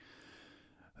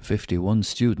51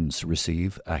 students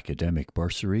receive academic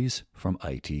bursaries from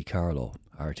IT Carlow.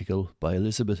 Article by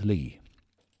Elizabeth Lee.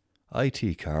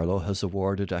 IT Carlow has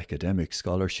awarded academic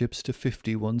scholarships to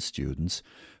 51 students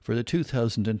for the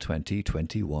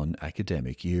 2020-21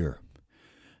 academic year.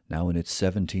 Now in its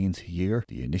 17th year,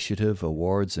 the initiative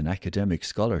awards an academic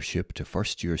scholarship to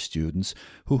first-year students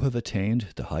who have attained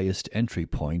the highest entry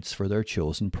points for their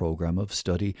chosen programme of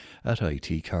study at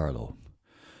IT Carlow.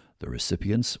 The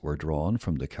recipients were drawn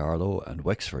from the Carlow and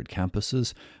Wexford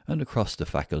campuses and across the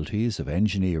faculties of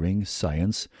Engineering,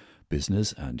 Science,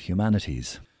 Business and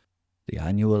Humanities. The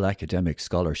annual academic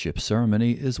scholarship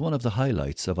ceremony is one of the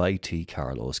highlights of IT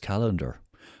Carlow's calendar.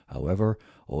 However,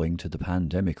 owing to the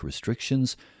pandemic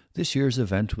restrictions, this year's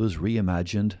event was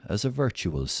reimagined as a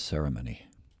virtual ceremony.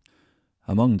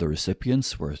 Among the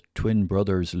recipients were twin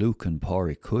brothers Luke and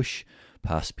Pádraig Cush,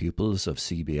 past pupils of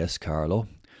CBS Carlow.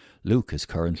 Luke is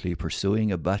currently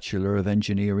pursuing a Bachelor of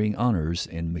Engineering Honours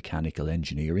in Mechanical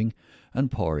Engineering,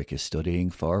 and Pádraig is studying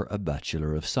for a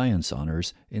Bachelor of Science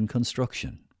Honours in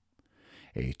Construction.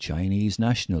 8 Chinese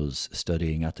nationals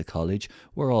studying at the college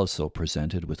were also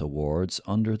presented with awards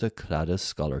under the CLADA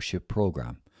Scholarship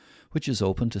Programme, which is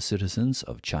open to citizens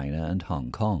of China and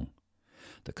Hong Kong.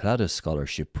 The CLADA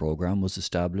Scholarship Programme was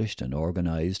established and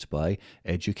organised by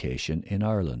Education in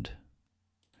Ireland.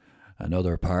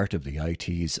 Another part of the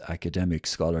IT's academic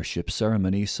scholarship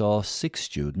ceremony saw 6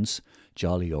 students,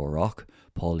 Jolly O'Rourke,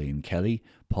 Pauline Kelly,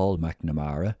 Paul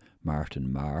McNamara,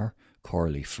 Martin Marr,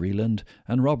 Corley Freeland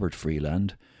and Robert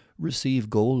Freeland, receive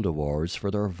gold awards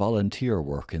for their volunteer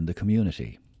work in the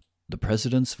community. The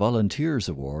President's Volunteers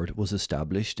Award was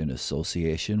established in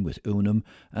association with Unum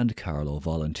and Carlow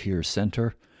Volunteer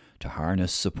Centre to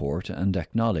harness, support and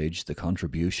acknowledge the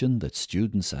contribution that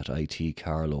students at IT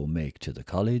Carlow make to the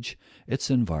college, its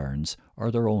environs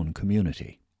or their own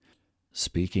community.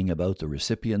 Speaking about the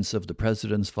recipients of the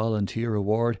President's Volunteer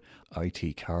Award,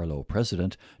 IT Carlow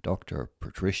President Dr.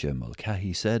 Patricia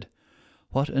Mulcahy said,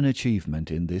 "What an achievement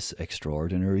in this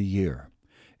extraordinary year.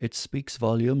 It speaks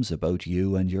volumes about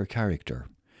you and your character.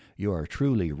 You are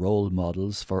truly role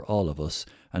models for all of us,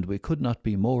 and we could not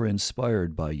be more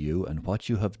inspired by you and what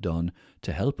you have done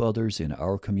to help others in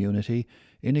our community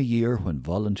in a year when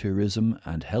volunteerism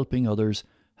and helping others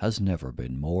has never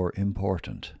been more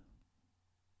important."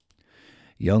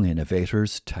 Young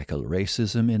Innovators Tackle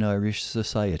Racism in Irish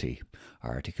Society.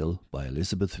 Article by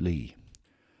Elizabeth Lee.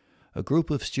 A group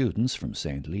of students from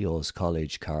St. Leo's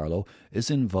College, Carlow,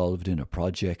 is involved in a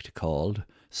project called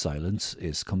Silence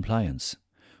is Compliance,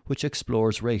 which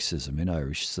explores racism in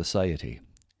Irish society.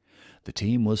 The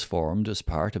team was formed as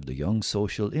part of the Young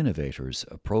Social Innovators,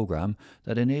 a programme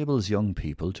that enables young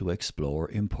people to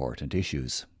explore important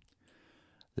issues.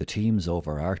 The team's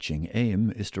overarching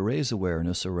aim is to raise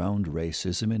awareness around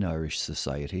racism in Irish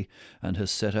society and has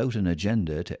set out an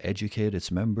agenda to educate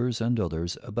its members and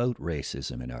others about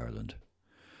racism in Ireland.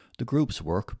 The group's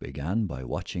work began by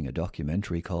watching a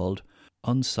documentary called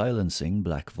Unsilencing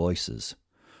Black Voices,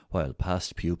 while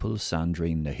past pupil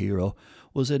Sandrine Nahiro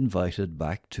was invited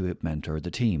back to mentor the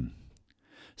team.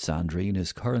 Sandrine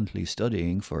is currently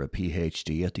studying for a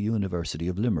PhD at the University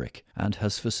of Limerick and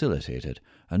has facilitated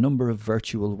a number of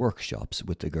virtual workshops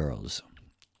with the girls.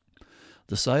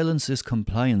 The Silence is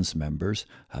Compliance members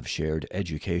have shared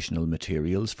educational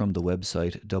materials from the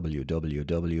website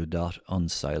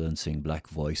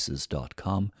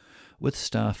www.unsilencingblackvoices.com with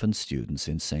staff and students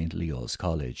in St. Leo's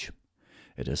College.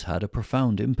 It has had a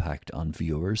profound impact on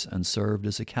viewers and served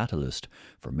as a catalyst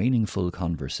for meaningful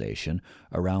conversation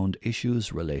around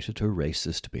issues related to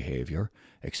racist behaviour,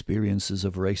 experiences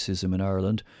of racism in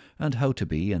Ireland, and how to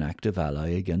be an active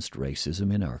ally against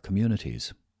racism in our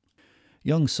communities.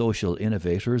 Young Social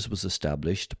Innovators was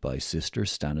established by Sister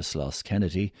Stanislaus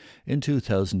Kennedy in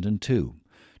 2002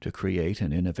 to create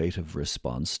an innovative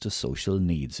response to social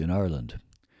needs in Ireland.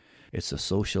 It's a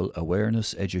social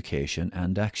awareness, education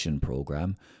and action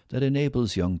programme that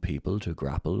enables young people to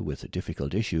grapple with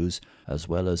difficult issues as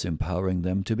well as empowering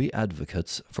them to be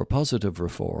advocates for positive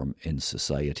reform in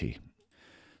society.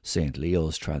 St.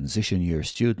 Leo's transition year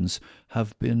students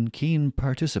have been keen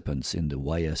participants in the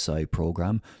YSI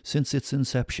programme since its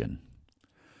inception.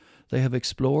 They have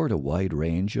explored a wide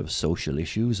range of social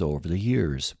issues over the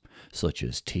years, such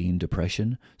as teen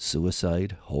depression,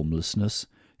 suicide, homelessness,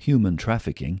 human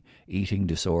trafficking, eating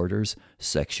disorders,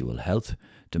 sexual health,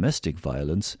 domestic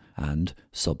violence, and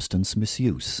substance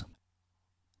misuse.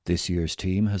 This year's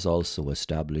team has also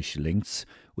established links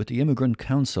with the Immigrant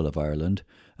Council of Ireland,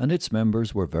 and its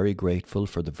members were very grateful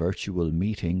for the virtual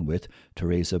meeting with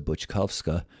Teresa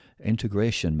Buczkowska,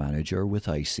 Integration Manager with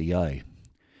ICI.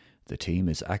 The team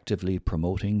is actively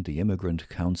promoting the Immigrant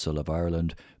Council of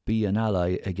Ireland Be an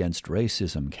Ally Against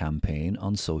Racism campaign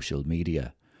on social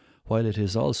media, while it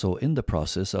is also in the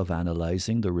process of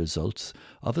analysing the results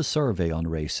of a survey on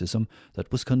racism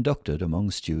that was conducted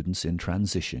among students in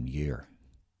transition year.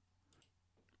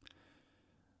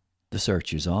 The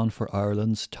search is on for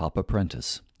Ireland's top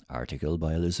apprentice, article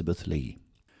by Elizabeth Lee.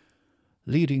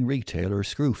 Leading retailer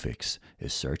Screwfix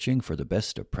is searching for the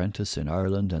best apprentice in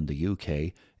Ireland and the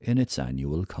UK in its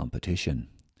annual competition.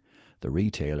 The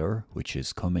retailer, which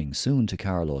is coming soon to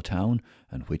Carlow Town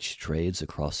and which trades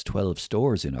across 12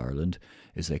 stores in Ireland,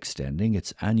 is extending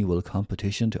its annual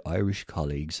competition to Irish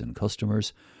colleagues and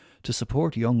customers to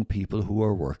support young people who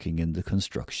are working in the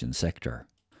construction sector.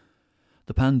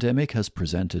 The pandemic has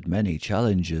presented many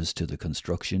challenges to the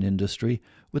construction industry,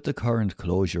 with the current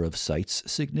closure of sites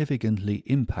significantly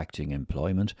impacting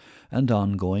employment and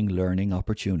ongoing learning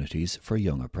opportunities for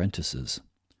young apprentices.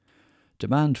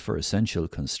 Demand for essential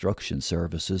construction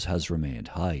services has remained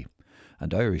high,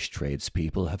 and Irish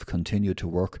tradespeople have continued to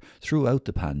work throughout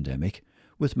the pandemic,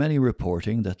 with many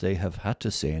reporting that they have had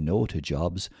to say no to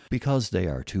jobs because they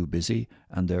are too busy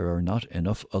and there are not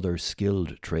enough other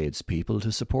skilled tradespeople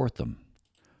to support them.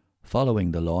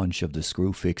 Following the launch of the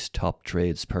Screwfix Top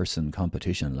Tradesperson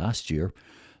competition last year,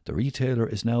 the retailer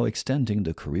is now extending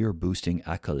the career-boosting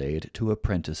accolade to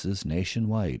apprentices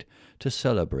nationwide to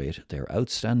celebrate their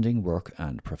outstanding work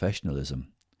and professionalism.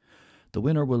 The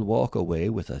winner will walk away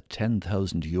with a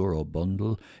 €10,000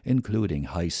 bundle including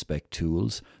high-spec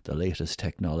tools, the latest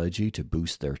technology to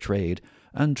boost their trade,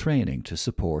 and training to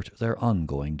support their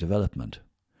ongoing development.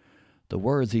 The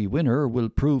worthy winner will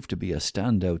prove to be a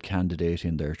standout candidate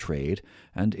in their trade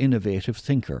and innovative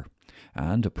thinker,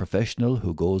 and a professional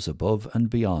who goes above and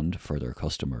beyond for their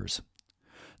customers.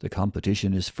 The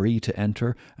competition is free to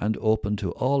enter and open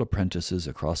to all apprentices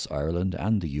across Ireland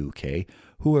and the UK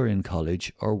who are in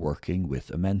college or working with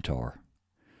a mentor.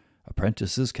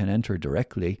 Apprentices can enter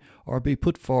directly or be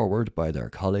put forward by their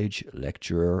college,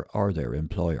 lecturer or their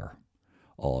employer.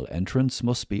 All entrants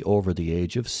must be over the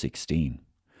age of 16.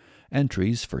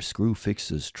 Entries for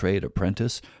Screwfix's Trade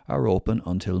Apprentice are open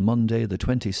until Monday the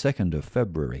 22nd of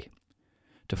February.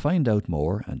 To find out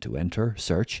more and to enter,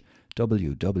 search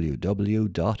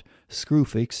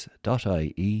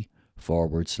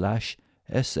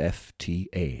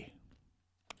www.screwfix.ie/SFTA.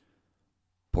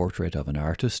 Portrait of an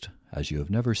Artist as You Have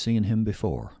Never Seen Him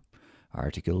Before,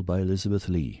 article by Elizabeth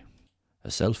Lee.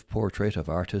 A self-portrait of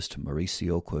artist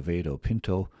Mauricio Quevedo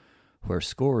Pinto, where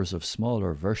scores of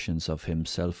smaller versions of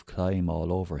himself climb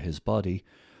all over his body,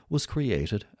 was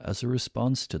created as a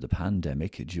response to the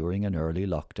pandemic during an early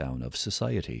lockdown of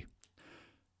society.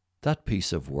 That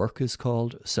piece of work is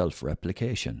called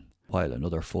Self-Replication, while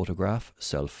another photograph,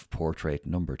 Self-Portrait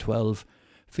number 12,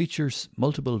 features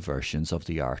multiple versions of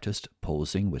the artist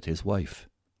posing with his wife.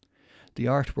 The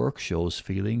artwork shows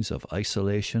feelings of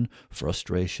isolation,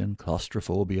 frustration,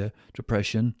 claustrophobia,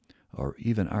 depression, or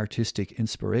even artistic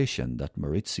inspiration that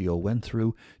Mauricio went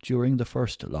through during the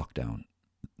first lockdown.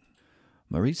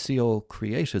 Mauricio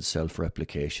created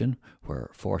Self-Replication, where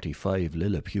 45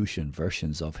 Lilliputian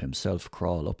versions of himself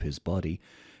crawl up his body,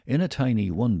 in a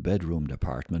tiny one-bedroomed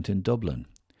apartment in Dublin.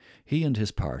 He and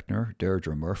his partner,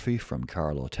 Deirdre Murphy from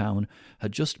Carlow Town,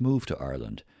 had just moved to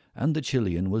Ireland, and the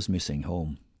Chilean was missing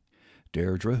home.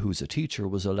 Deirdre, who's a teacher,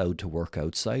 was allowed to work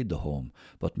outside the home,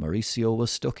 but Mauricio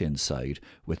was stuck inside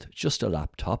with just a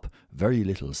laptop, very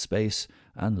little space,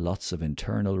 and lots of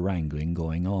internal wrangling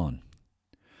going on.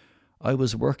 I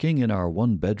was working in our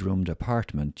one-bedroomed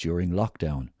apartment during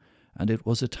lockdown, and it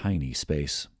was a tiny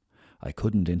space. I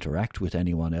couldn't interact with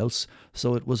anyone else,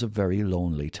 so it was a very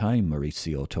lonely time,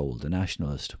 Mauricio told The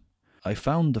Nationalist. I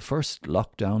found the first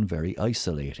lockdown very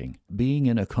isolating. Being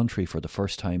in a country for the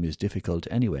first time is difficult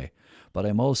anyway, but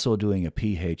I'm also doing a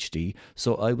PhD,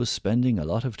 so I was spending a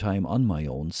lot of time on my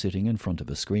own sitting in front of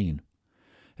a screen.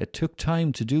 It took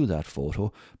time to do that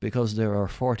photo because there are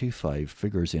 45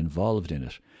 figures involved in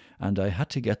it, and I had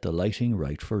to get the lighting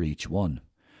right for each one.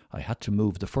 I had to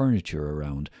move the furniture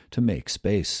around to make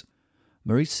space.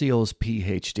 Mauricio's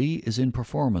PhD is in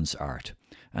performance art,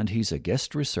 and he's a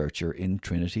guest researcher in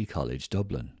Trinity College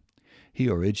Dublin. He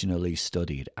originally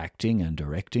studied acting and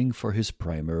directing for his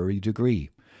primary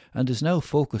degree, and is now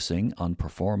focusing on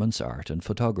performance art and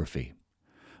photography.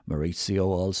 Mauricio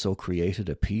also created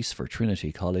a piece for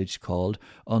Trinity College called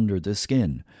Under the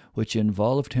Skin, which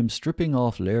involved him stripping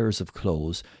off layers of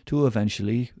clothes to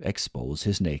eventually expose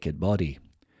his naked body.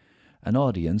 An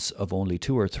audience of only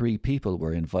 2 or 3 people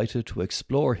were invited to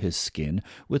explore his skin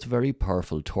with very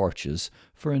powerful torches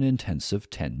for an intensive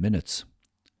 10 minutes.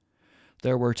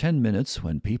 There were 10 minutes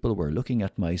when people were looking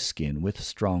at my skin with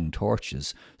strong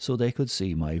torches so they could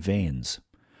see my veins.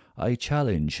 I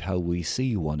challenge how we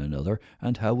see one another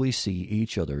and how we see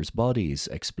each other's bodies,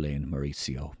 explained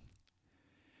Maurizio.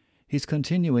 He's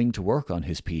continuing to work on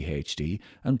his PhD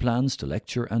and plans to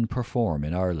lecture and perform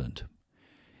in Ireland.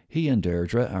 He and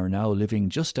Deirdre are now living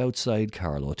just outside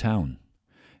Carlow town.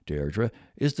 Deirdre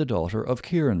is the daughter of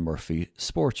Kieran Murphy,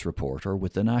 sports reporter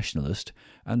with The Nationalist,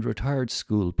 and retired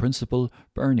school principal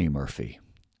Bernie Murphy.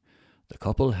 The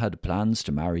couple had plans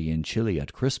to marry in Chile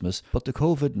at Christmas, but the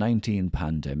COVID-19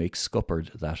 pandemic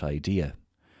scuppered that idea.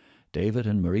 David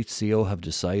and Maurizio have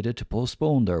decided to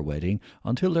postpone their wedding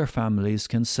until their families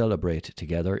can celebrate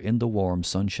together in the warm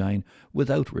sunshine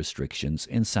without restrictions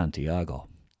in Santiago.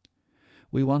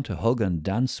 We want to hug and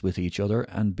dance with each other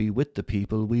and be with the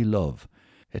people we love.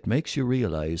 It makes you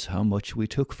realise how much we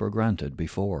took for granted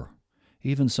before.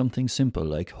 Even something simple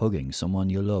like hugging someone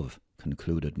you love,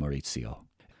 concluded Maurizio.